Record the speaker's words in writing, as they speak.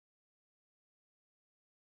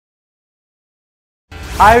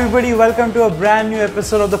Hi everybody, welcome to a brand new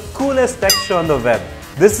episode of the coolest tech show on the web.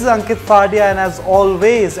 This is Ankit Fadia and as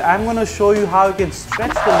always, I'm going to show you how you can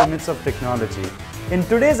stretch the limits of technology. In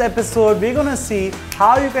today's episode, we're going to see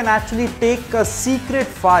how you can actually take a secret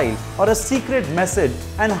file or a secret message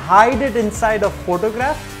and hide it inside a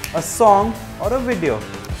photograph, a song or a video.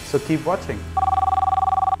 So keep watching.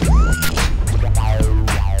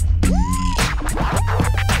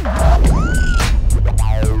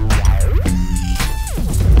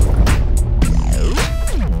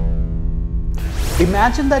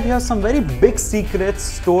 Imagine that you have some very big secrets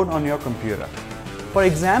stored on your computer. For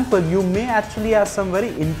example, you may actually have some very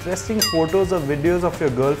interesting photos or videos of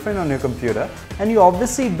your girlfriend on your computer, and you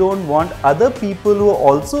obviously don't want other people who are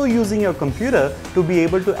also using your computer to be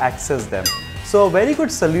able to access them. So a very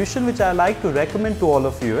good solution which I like to recommend to all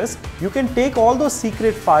of you is you can take all those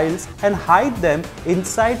secret files and hide them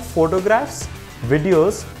inside photographs,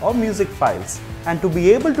 videos or music files. And to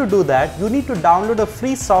be able to do that, you need to download a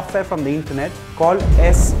free software from the internet called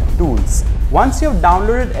S-Tools. Once you have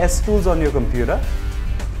downloaded S-Tools on your computer,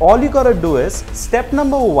 all you gotta do is, step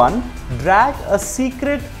number 1, drag a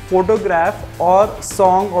secret photograph or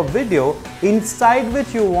song or video inside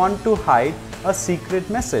which you want to hide a secret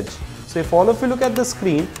message. So if all of you look at the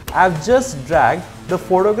screen, I've just dragged the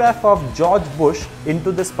photograph of George Bush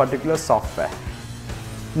into this particular software.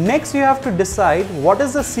 Next, you have to decide what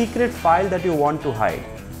is the secret file that you want to hide.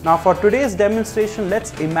 Now for today's demonstration,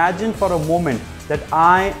 let's imagine for a moment that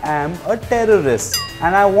I am a terrorist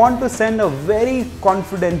and I want to send a very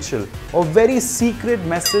confidential or very secret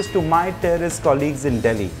message to my terrorist colleagues in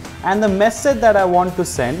Delhi. And the message that I want to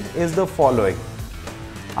send is the following: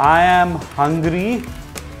 I am hungry,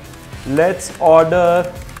 let's order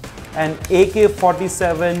an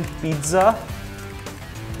AK-47 pizza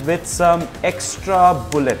with some extra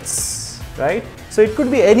bullets, right? So it could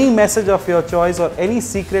be any message of your choice or any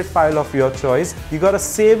secret file of your choice. You gotta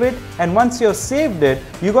save it, and once you've saved it,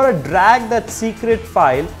 you gotta drag that secret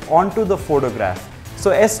file onto the photograph. So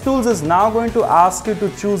S-Tools is now going to ask you to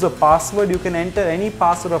choose a password. You can enter any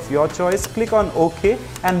password of your choice, click on OK,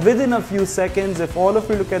 and within a few seconds, if all of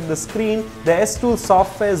you look at the screen, the S-Tools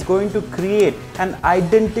software is going to create an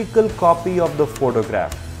identical copy of the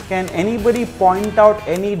photograph. Can anybody point out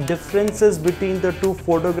any differences between the two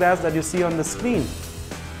photographs that you see on the screen?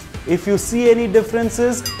 If you see any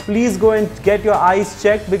differences, please go and get your eyes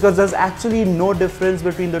checked, because there's actually no difference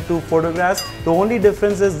between the two photographs. The only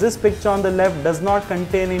difference is this picture on the left does not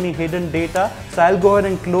contain any hidden data. So I'll go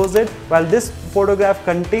ahead and close it, while this photograph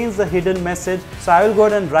contains the hidden message. So I will go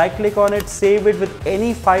ahead and right click on it, save it with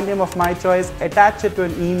any file name of my choice, attach it to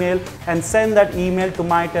an email and send that email to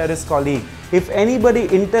my terrorist colleague. If anybody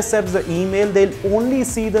intercepts the email, they'll only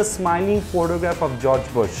see the smiling photograph of George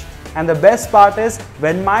Bush. And the best part is,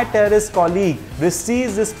 when my terrorist colleague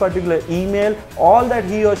receives this particular email, all that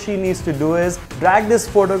he or she needs to do is drag this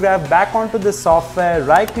photograph back onto the software,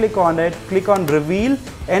 right click on it, click on reveal,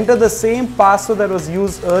 enter the same password that was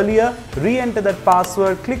used earlier, re-enter that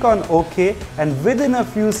password, click on OK, and within a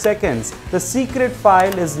few seconds, the secret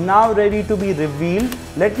file is now ready to be revealed.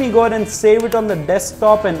 Let me go ahead and save it on the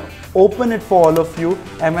desktop and open it for all of you.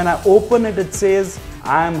 And when I open it, it says,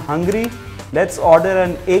 I am hungry. Let's order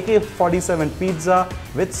an AK-47 pizza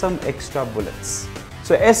with some extra bullets.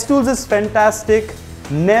 So S-Tools is fantastic.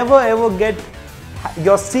 Never ever get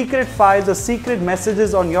your secret files or secret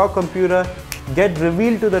messages on your computer get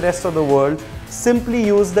revealed to the rest of the world. Simply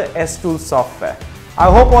use the S-Tools software.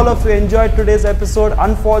 I hope all of you enjoyed today's episode.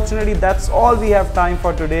 Unfortunately, that's all we have time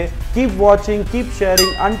for today. Keep watching, keep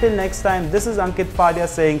sharing. Until next time, this is Ankit Fadia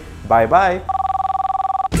saying bye-bye.